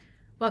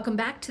Welcome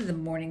back to the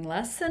morning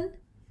lesson.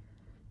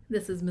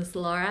 This is Miss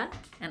Laura,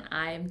 and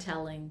I am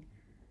telling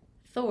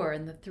Thor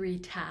and the Three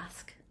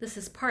Tasks. This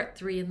is part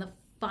 3 and the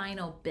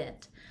final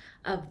bit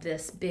of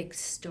this big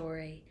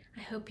story.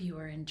 I hope you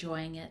are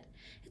enjoying it.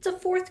 It's a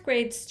 4th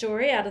grade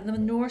story out of the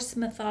Norse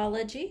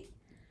mythology,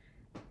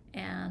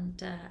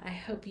 and I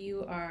hope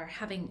you are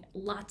having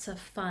lots of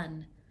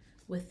fun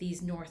with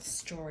these Norse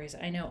stories.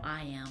 I know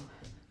I am.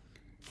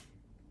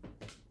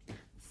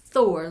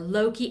 Thor,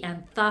 Loki,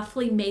 and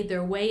Thafli made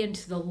their way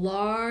into the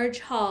large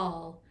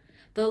hall,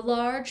 the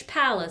large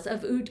palace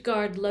of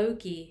Utgard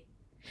Loki.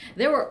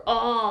 There were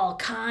all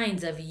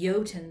kinds of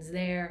Jotuns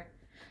there.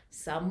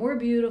 Some were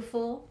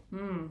beautiful,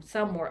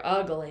 some were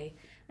ugly,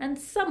 and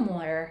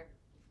somewhere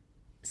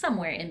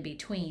in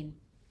between.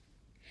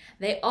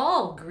 They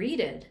all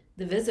greeted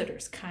the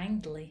visitors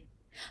kindly.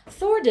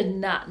 Thor did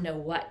not know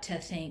what to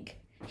think.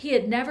 He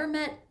had never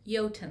met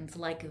Jotuns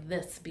like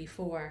this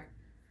before.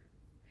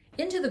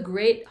 Into the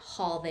great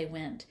hall they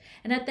went,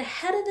 and at the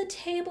head of the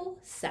table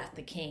sat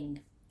the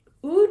king.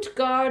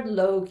 Utgard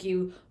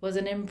Loki was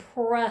an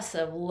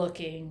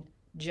impressive-looking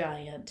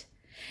giant,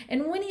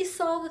 and when he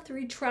saw the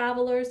 3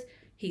 travelers,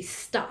 he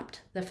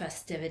stopped the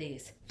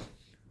festivities.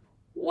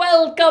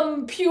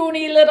 "Welcome,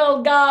 puny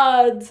little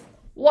gods!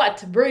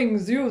 What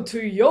brings you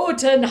to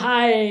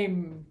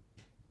Jotunheim?"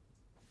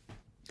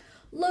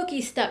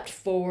 Loki stepped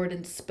forward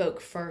and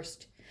spoke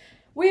first.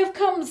 "We have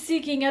come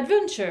seeking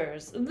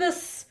adventures.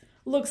 This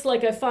looks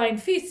like a fine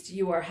feast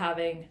you are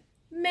having.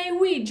 May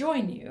we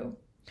join you?"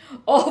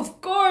 Of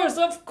course,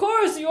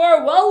 you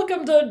are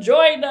welcome to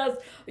join us.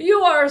 You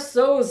are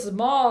so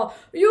small,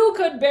 you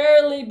could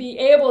barely be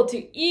able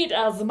to eat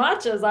as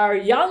much as our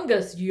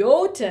youngest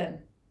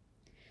Jotun."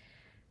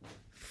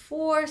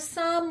 For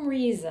some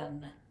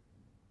reason,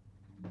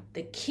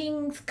 the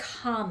king's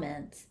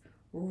comments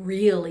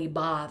really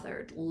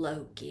bothered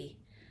Loki.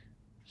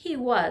 He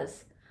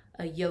was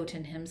a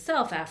Jotun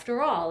himself,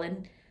 after all,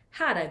 and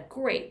had a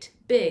great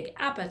big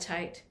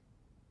appetite.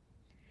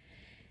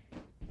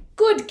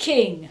 "Good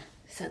king,"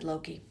 said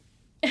Loki,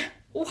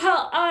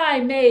 "while I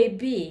may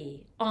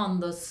be on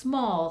the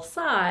small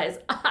size,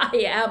 I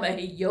am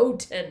a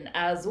Jotun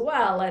as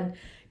well, and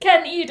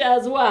can eat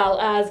as well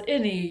as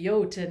any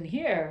Jotun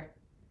here."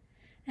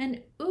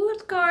 And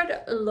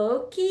Utgard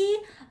Loki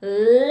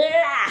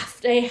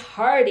laughed a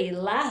hearty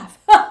laugh.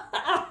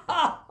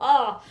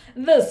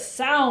 "This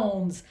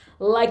sounds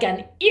like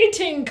an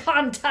eating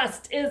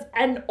contest is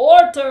in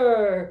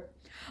order.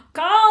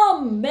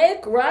 Come,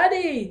 make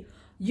ready.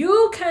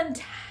 You can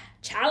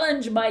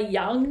challenge my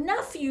young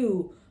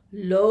nephew,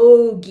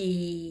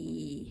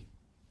 Logi."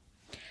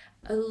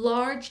 A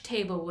large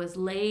table was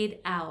laid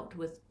out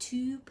with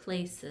 2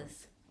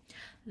 places.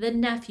 The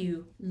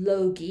nephew,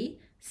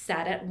 Logi,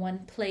 sat at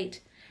one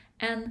plate,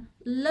 and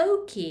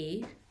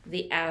Loki,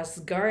 the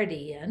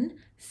Asgardian,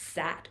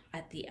 sat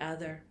at the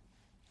other.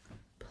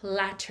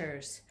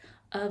 Platters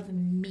of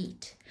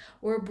meat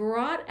were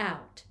brought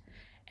out,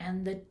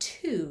 and the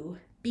 2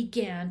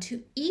 began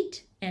to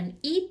eat and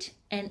eat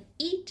and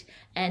eat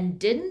and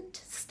didn't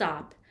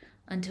stop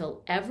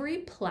until every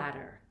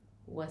platter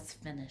was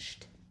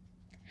finished.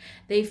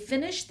 They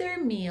finished their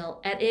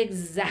meal at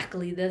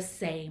exactly the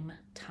same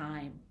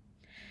time.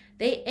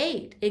 They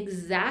ate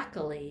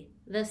exactly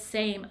the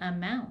same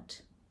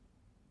amount.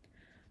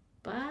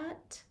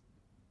 But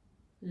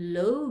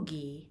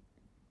Logi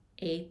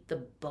ate the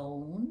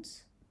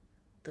bones,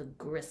 the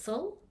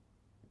gristle,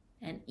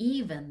 and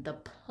even the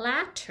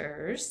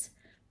platters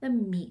the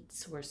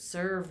meats were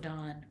served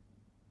on.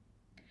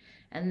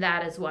 And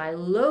that is why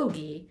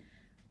Logi,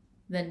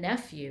 the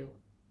nephew,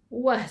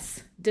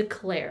 was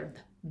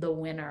declared the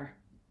winner.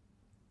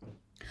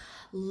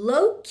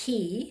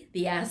 Loki,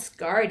 the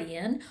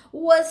Asgardian,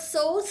 was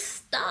so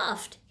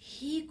stuffed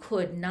he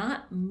could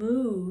not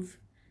move.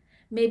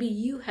 Maybe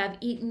you have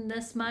eaten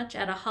this much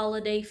at a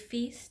holiday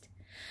feast.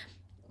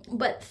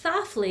 But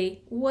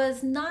Thafli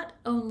was not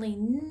only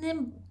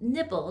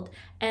nibbled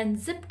and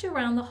zipped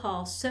around the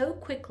hall so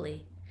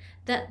quickly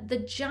that the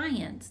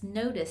giants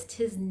noticed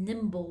his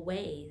nimble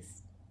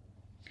ways.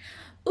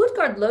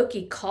 Utgard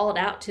Loki called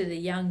out to the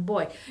young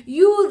boy,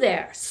 "You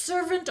there,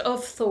 servant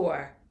of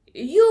Thor.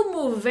 You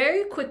move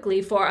very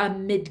quickly for a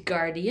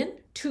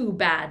Midgardian. Too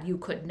bad you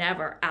could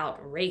never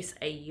outrace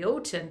a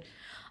Jotun.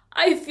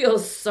 I feel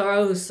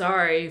so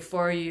sorry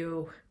for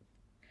you."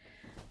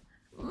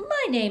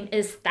 "My name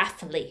is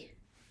Thafli,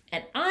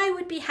 and I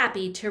would be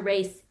happy to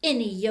race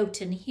any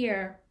Jotun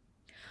here."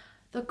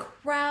 The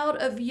crowd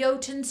of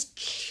Jotuns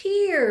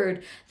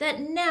cheered that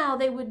now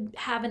they would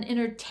have an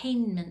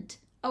entertainment,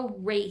 a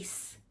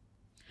race.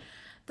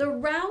 The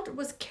route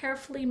was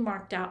carefully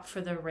marked out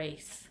for the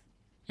race,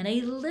 and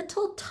a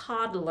little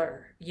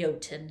toddler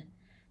Jotun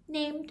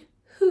named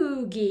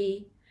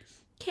Hugi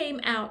came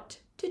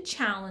out to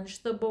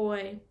challenge the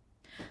boy.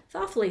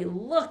 Thafli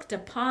looked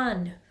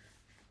upon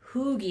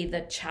Hugi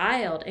the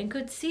child and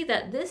could see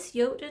that this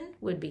Jotun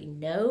would be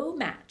no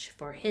match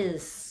for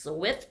his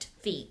swift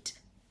feet.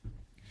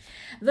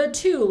 The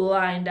 2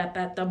 lined up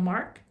at the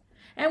mark,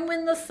 and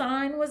when the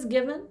sign was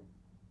given,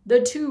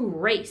 the 2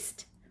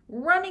 raced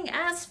running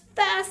as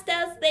fast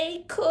as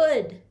they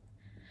could.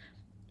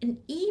 And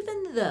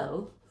even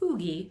though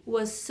Hugi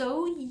was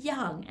so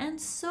young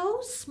and so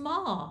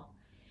small,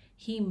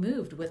 he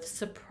moved with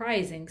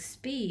surprising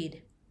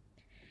speed.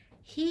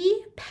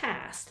 He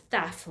passed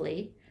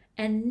Thafley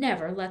and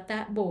never let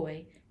that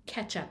boy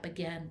catch up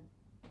again.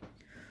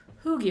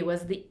 Hugi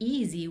was the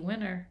easy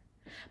winner,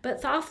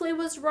 but Thafley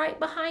was right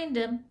behind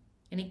him,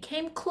 and he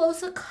came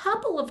close a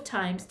couple of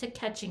times to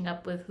catching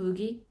up with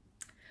Hugi.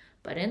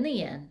 But in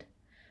the end,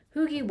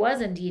 Hugi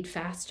was indeed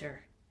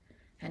faster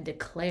and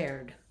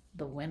declared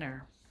the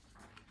winner.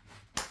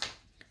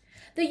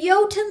 The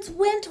Jotuns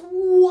went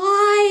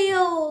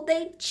wild.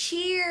 They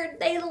cheered,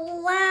 they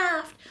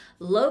laughed.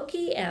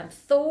 Loki and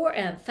Thor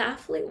and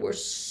Thafley were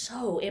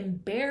so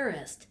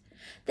embarrassed.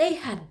 They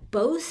had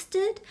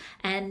boasted,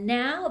 and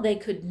now they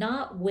could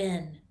not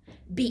win.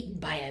 Beaten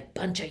by a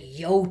bunch of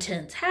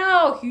Jotuns.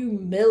 How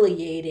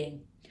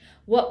humiliating.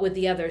 What would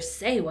the others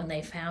say when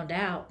they found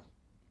out?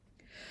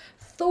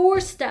 Thor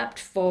stepped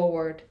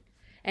forward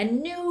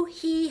and knew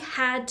he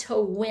had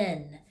to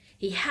win.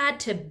 He had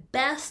to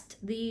best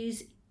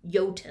these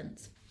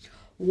Jotuns.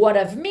 What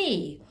of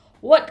me?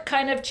 What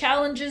kind of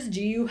challenges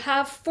do you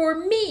have for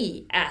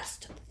me?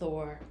 Asked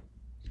Thor.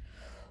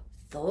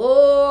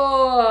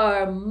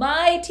 Thor,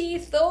 mighty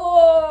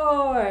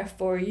Thor,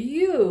 for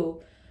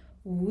you,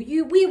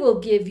 we will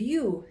give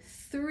you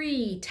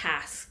 3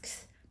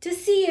 tasks to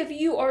see if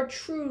you are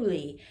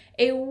truly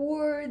a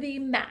worthy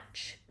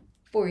match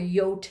for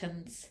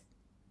Jotuns.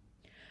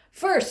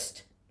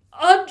 First,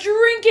 a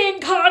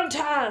drinking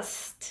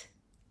contest.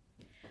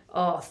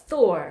 Oh,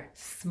 Thor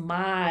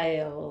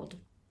smiled.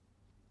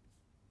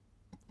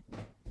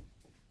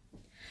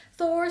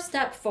 Thor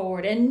stepped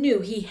forward and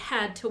knew he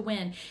had to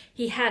win.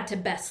 He had to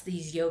best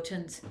these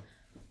Jotuns.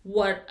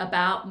 What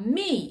about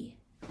me?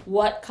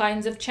 What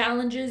kinds of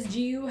challenges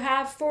do you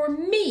have for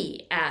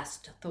me?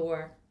 Asked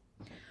Thor.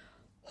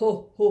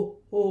 Ho, ho,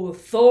 ho,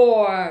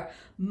 Thor,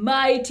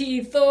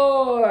 mighty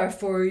Thor,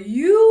 for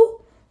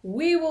you,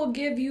 we will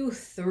give you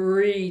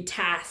 3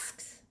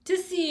 tasks to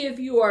see if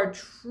you are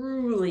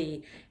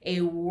truly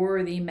a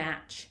worthy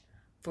match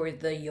for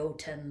the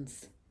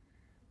Jotuns.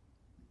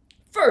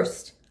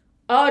 First,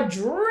 a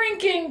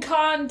drinking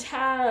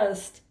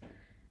contest.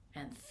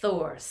 And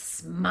Thor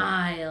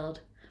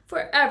smiled,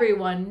 for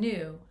everyone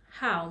knew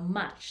how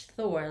much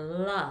Thor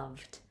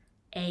loved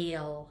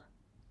ale.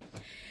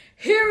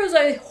 Here is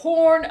a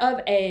horn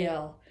of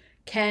ale.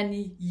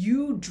 Can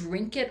you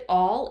drink it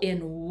all in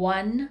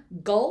 1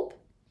 gulp?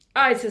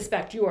 I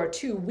suspect you are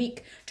too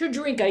weak to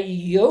drink a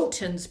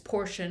Jotun's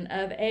portion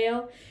of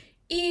ale.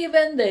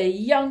 Even the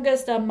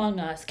youngest among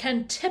us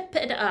can tip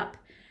it up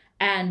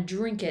and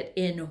drink it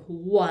in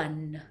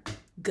 1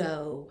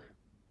 go.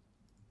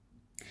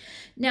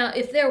 Now,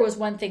 if there was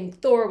one thing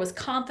Thor was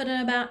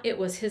confident about, it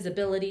was his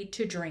ability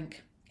to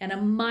drink. And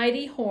a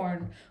mighty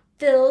horn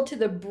filled to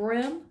the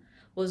brim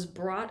was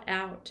brought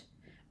out.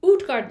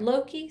 Utgard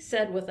Loki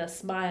said with a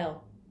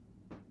smile,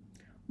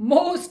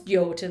 most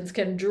Jotuns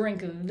can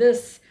drink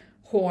this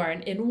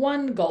horn in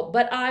 1 gulp,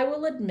 but I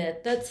will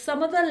admit that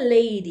some of the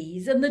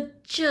ladies and the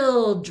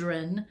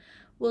children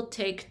will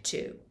take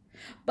 2.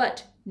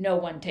 But no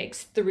one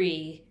takes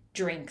 3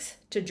 drinks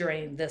to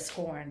drain this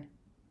horn.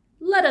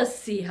 Let us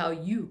see how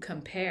you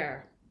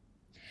compare.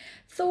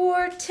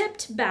 Thor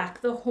tipped back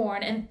the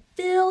horn and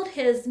filled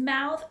his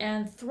mouth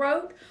and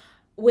throat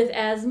with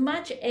as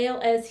much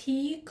ale as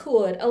he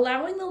could,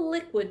 allowing the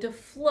liquid to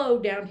flow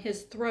down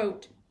his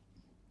throat.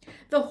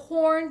 The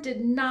horn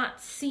did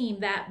not seem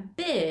that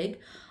big,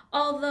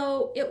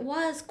 although it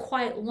was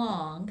quite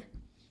long.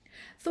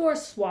 Thor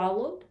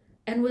swallowed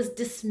and was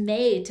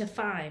dismayed to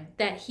find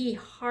that he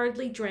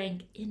hardly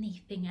drank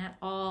anything at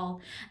all.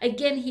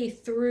 Again he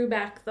threw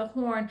back the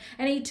horn,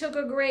 and he took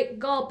a great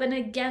gulp, and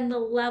again the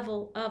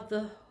level of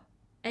the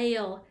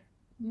ale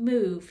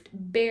moved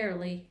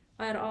barely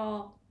at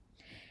all.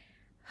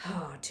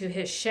 Oh, to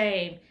his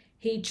shame,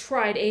 he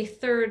tried a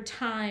 3rd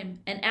time,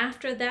 and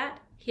after that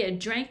he had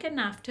drank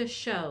enough to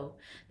show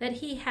that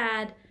he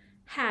had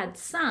had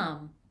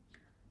some,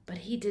 but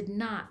he did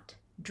not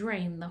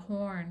drain the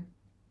horn.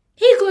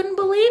 He couldn't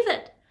believe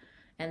it,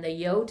 and the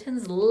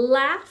Jotuns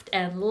laughed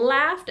and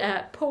laughed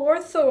at poor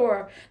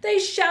Thor. They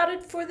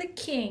shouted for the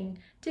king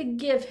to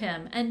give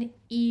him an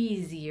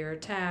easier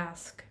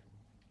task.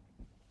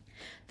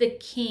 The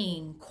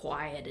king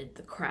quieted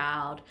the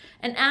crowd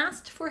and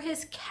asked for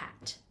his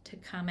cat to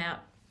come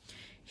out.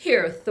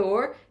 Here,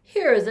 Thor,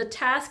 here is a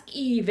task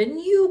even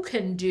you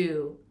can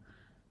do.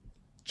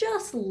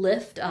 Just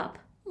lift up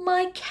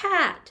my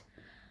cat.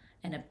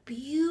 And a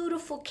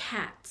beautiful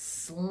cat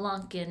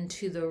slunk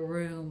into the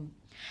room.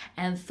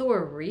 And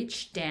Thor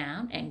reached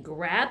down and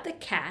grabbed the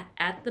cat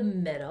at the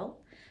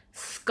middle,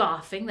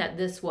 scoffing that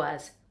this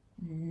was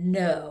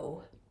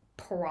no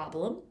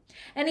problem.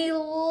 And he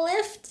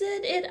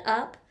lifted it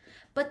up,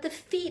 but the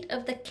feet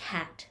of the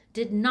cat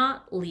did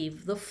not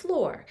leave the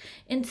floor.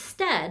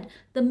 Instead,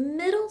 the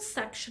middle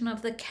section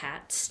of the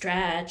cat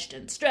stretched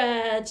and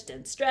stretched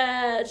and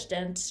stretched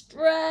and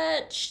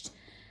stretched.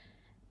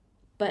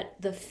 But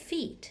the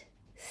feet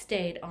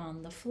stayed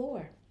on the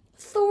floor.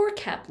 Thor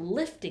kept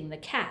lifting the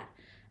cat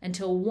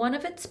until one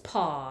of its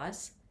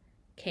paws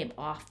came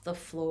off the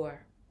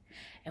floor.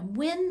 And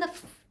when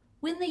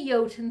the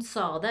Jotun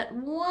saw that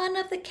one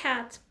of the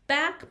cat's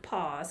back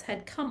paws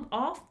had come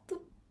off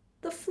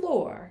the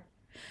floor,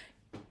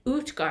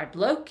 Utgard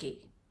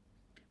Loki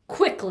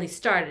quickly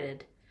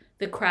started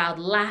the crowd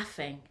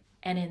laughing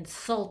and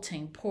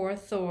insulting poor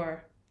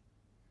Thor.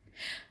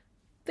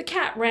 The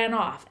cat ran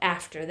off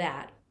after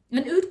that,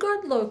 and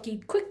Utgard Loki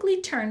quickly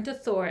turned to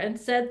Thor and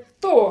said,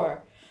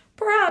 "Thor,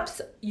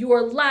 perhaps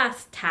your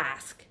last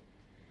task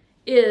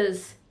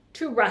is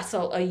to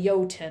wrestle a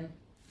Jotun.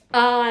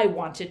 I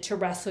wanted to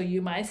wrestle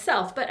you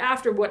myself, but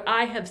after what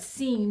I have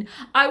seen,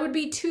 I would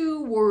be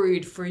too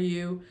worried for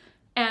you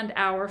and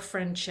our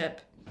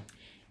friendship.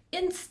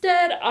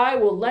 Instead, I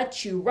will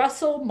let you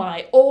wrestle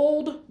my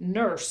old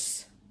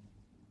nurse."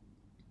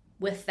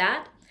 With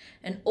that,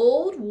 an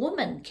old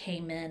woman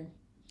came in.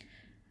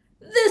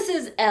 "This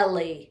is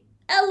Ellie.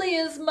 Ellie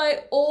is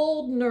my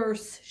old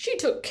nurse. She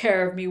took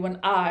care of me when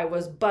I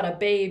was but a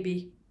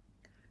baby.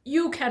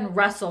 You can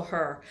wrestle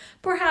her.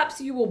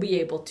 Perhaps you will be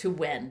able to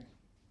win."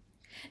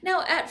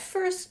 Now, at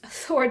first,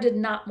 Thor did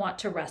not want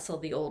to wrestle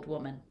the old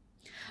woman,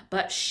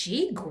 but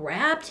she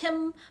grabbed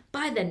him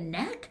by the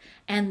neck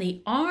and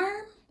the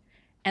arm,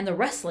 and the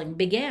wrestling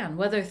began,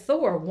 whether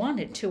Thor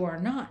wanted to or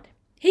not.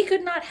 He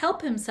could not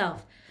help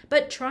himself,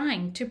 but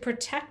trying to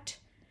protect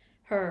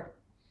her.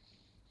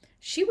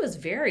 She was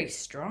very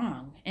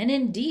strong, and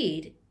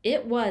indeed,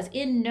 it was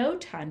in no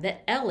time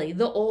that Ellie,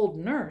 the old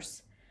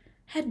nurse,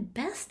 had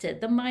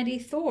bested the mighty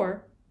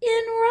Thor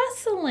in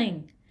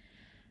wrestling.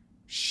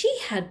 She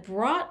had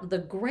brought the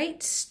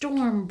great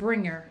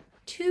Stormbringer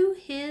to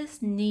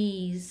his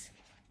knees.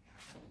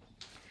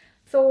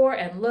 Thor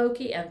and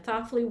Loki and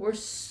Thofli were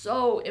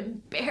so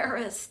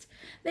embarrassed.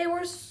 They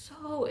were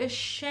so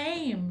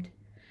ashamed.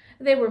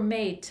 They were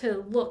made to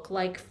look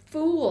like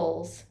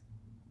fools.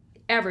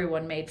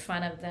 Everyone made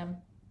fun of them,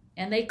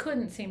 and they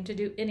couldn't seem to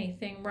do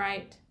anything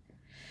right.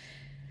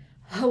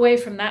 Away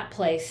from that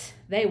place,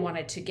 they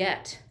wanted to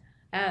get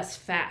as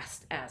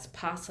fast as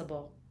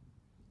possible.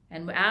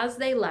 And as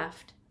they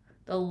left,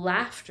 the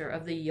laughter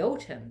of the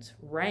Jotuns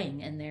rang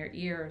in their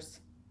ears.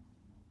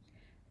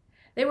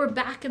 They were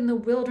back in the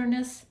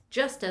wilderness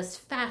just as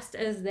fast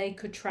as they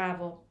could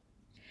travel.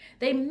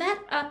 They met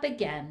up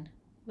again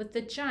with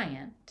the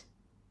giant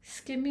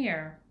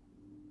Skimir.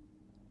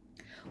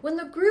 When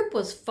the group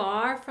was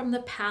far from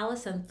the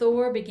palace and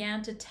Thor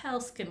began to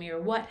tell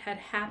Skimir what had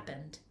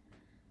happened,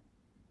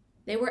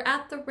 they were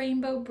at the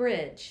Rainbow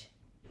Bridge,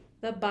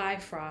 the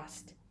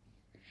Bifrost.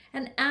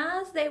 And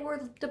as they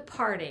were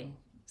departing,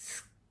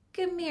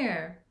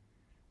 Skimir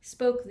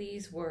spoke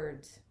these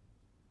words.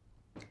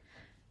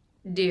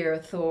 "Dear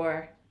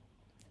Thor,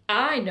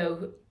 I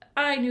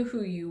knew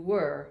who you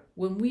were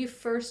when we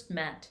first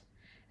met,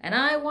 and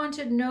I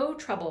wanted no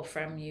trouble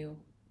from you.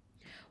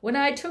 When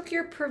I took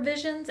your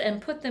provisions and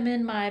put them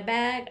in my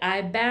bag,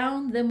 I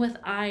bound them with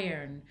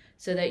iron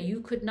so that you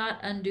could not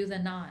undo the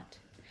knot.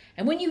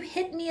 And when you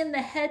hit me in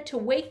the head to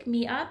wake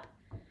me up,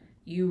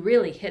 you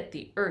really hit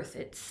the earth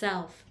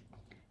itself.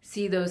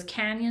 See those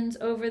canyons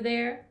over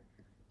there?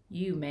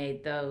 You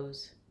made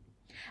those.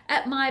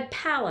 At my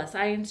palace,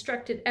 I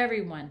instructed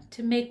everyone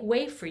to make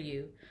way for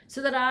you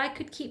so that I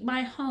could keep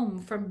my home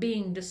from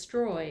being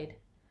destroyed.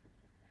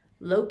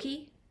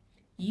 Loki,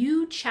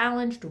 you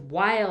challenged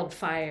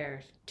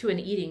wildfire to an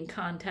eating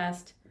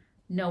contest.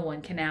 No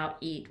one can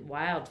out-eat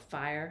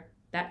wildfire.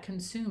 That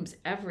consumes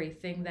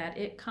everything that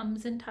it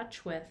comes in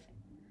touch with.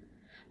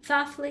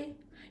 Thofli,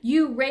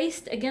 you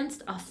raced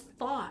against a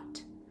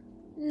thought.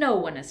 No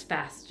one is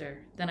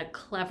faster than a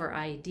clever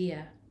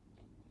idea.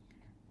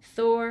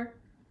 Thor,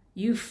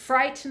 you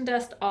frightened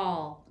us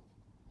all.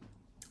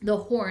 The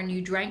horn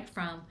you drank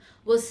from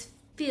was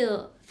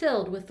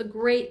filled with the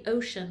great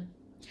ocean.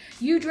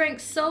 You drank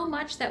so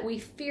much that we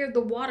feared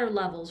the water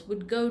levels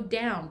would go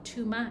down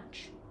too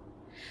much.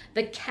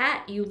 The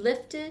cat you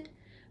lifted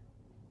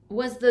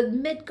was the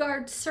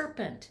Midgard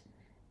serpent,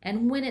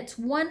 and when its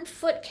 1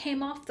 foot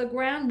came off the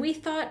ground, we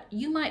thought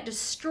you might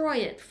destroy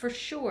it for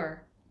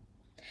sure.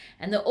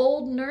 And the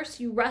old nurse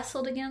you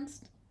wrestled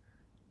against,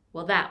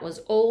 well, that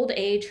was old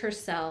age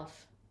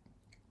herself.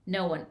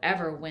 No one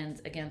ever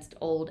wins against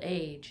old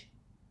age,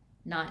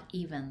 not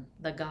even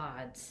the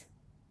gods.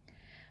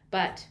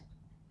 But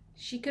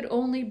she could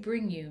only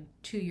bring you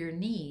to your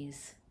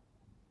knees.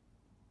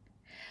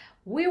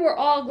 We were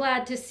all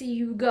glad to see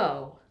you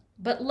go,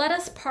 but let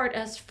us part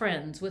as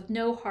friends with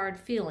no hard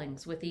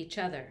feelings with each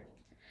other.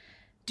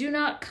 Do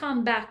not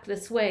come back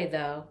this way,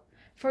 though,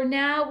 for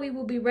now we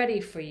will be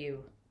ready for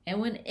you,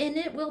 and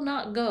it will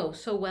not go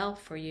so well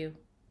for you.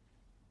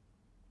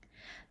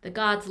 The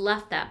gods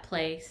left that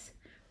place,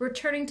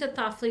 returning to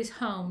Thofli's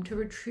home to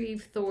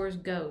retrieve Thor's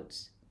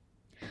goats.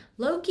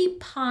 Loki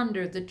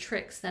pondered the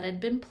tricks that had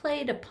been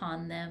played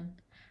upon them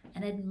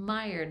and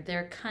admired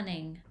their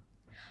cunning.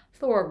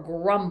 Thor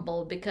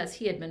grumbled because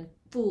he had been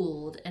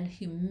fooled and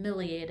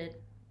humiliated.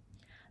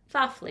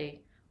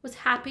 Thofli was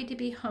happy to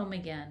be home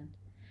again,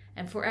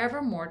 and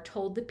forevermore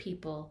told the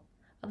people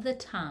of the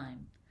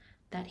time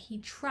that he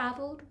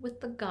traveled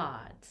with the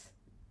gods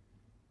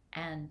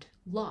and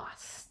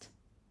lost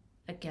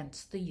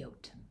against the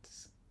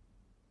Jotuns.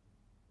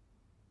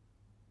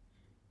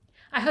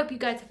 I hope you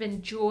guys have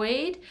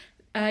enjoyed.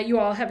 You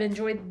all have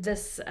enjoyed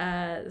this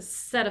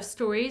set of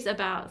stories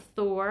about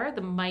Thor,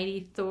 the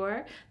mighty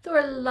Thor.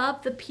 Thor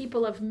loved the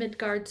people of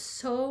Midgard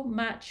so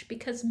much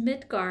because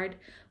Midgard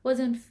was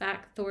in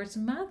fact Thor's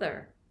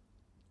mother.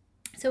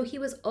 So he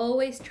was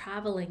always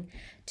traveling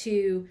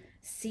to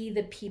see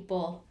the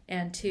people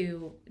and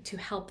to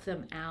help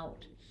them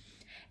out.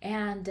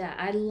 And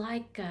I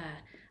like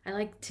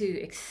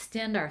to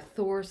extend our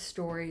Thor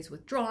stories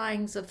with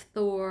drawings of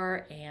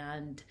Thor,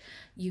 and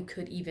you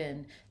could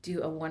even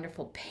do a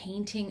wonderful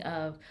painting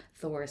of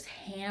Thor's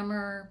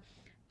hammer,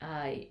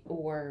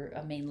 or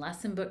a main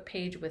lesson book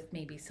page with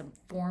maybe some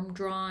form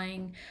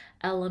drawing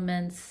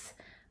elements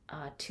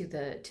to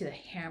the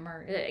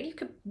hammer. You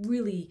could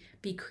really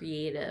be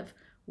creative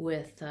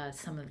with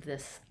some of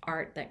this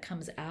art that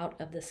comes out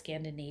of the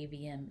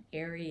Scandinavian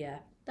area.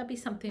 That'd be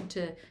something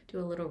to do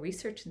a little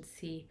research and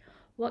see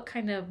what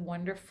kind of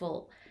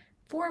wonderful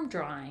form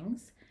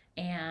drawings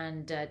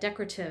and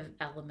decorative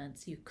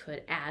elements you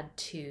could add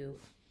to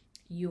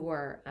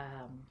your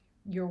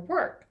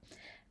work.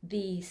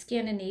 The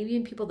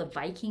Scandinavian people, the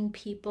Viking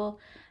people,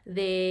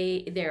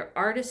 their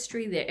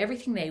artistry,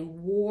 everything they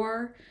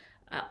wore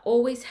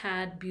always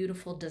had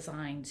beautiful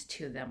designs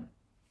to them.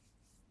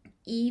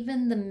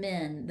 Even the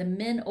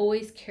men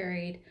always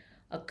carried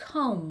a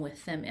comb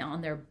with them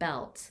on their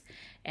belts.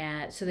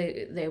 And so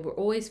they were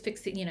always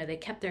fixing, they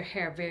kept their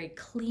hair very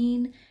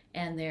clean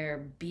and their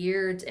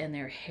beards and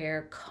their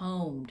hair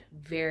combed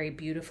very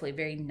beautifully,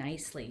 very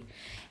nicely.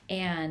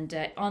 And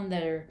on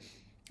their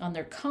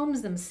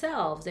combs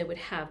themselves, they would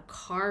have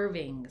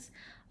carvings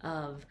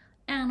of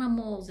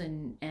animals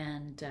and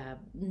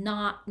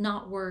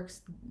knot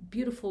works,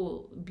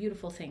 beautiful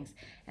things,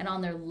 and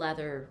on their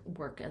leather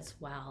work as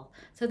well.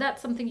 So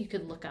that's something you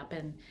could look up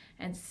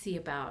and see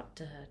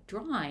about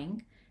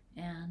drawing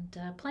and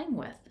playing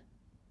with.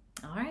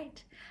 All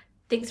right,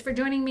 thanks for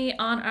joining me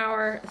on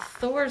our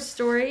Thor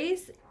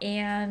stories,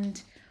 and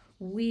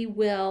we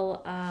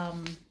will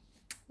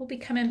we'll be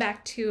coming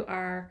back to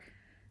our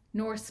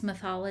Norse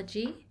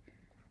mythology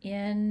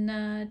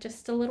in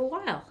just a little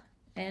while.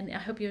 And I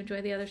hope you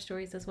enjoy the other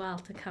stories as well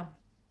to come.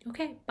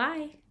 Okay,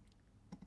 bye.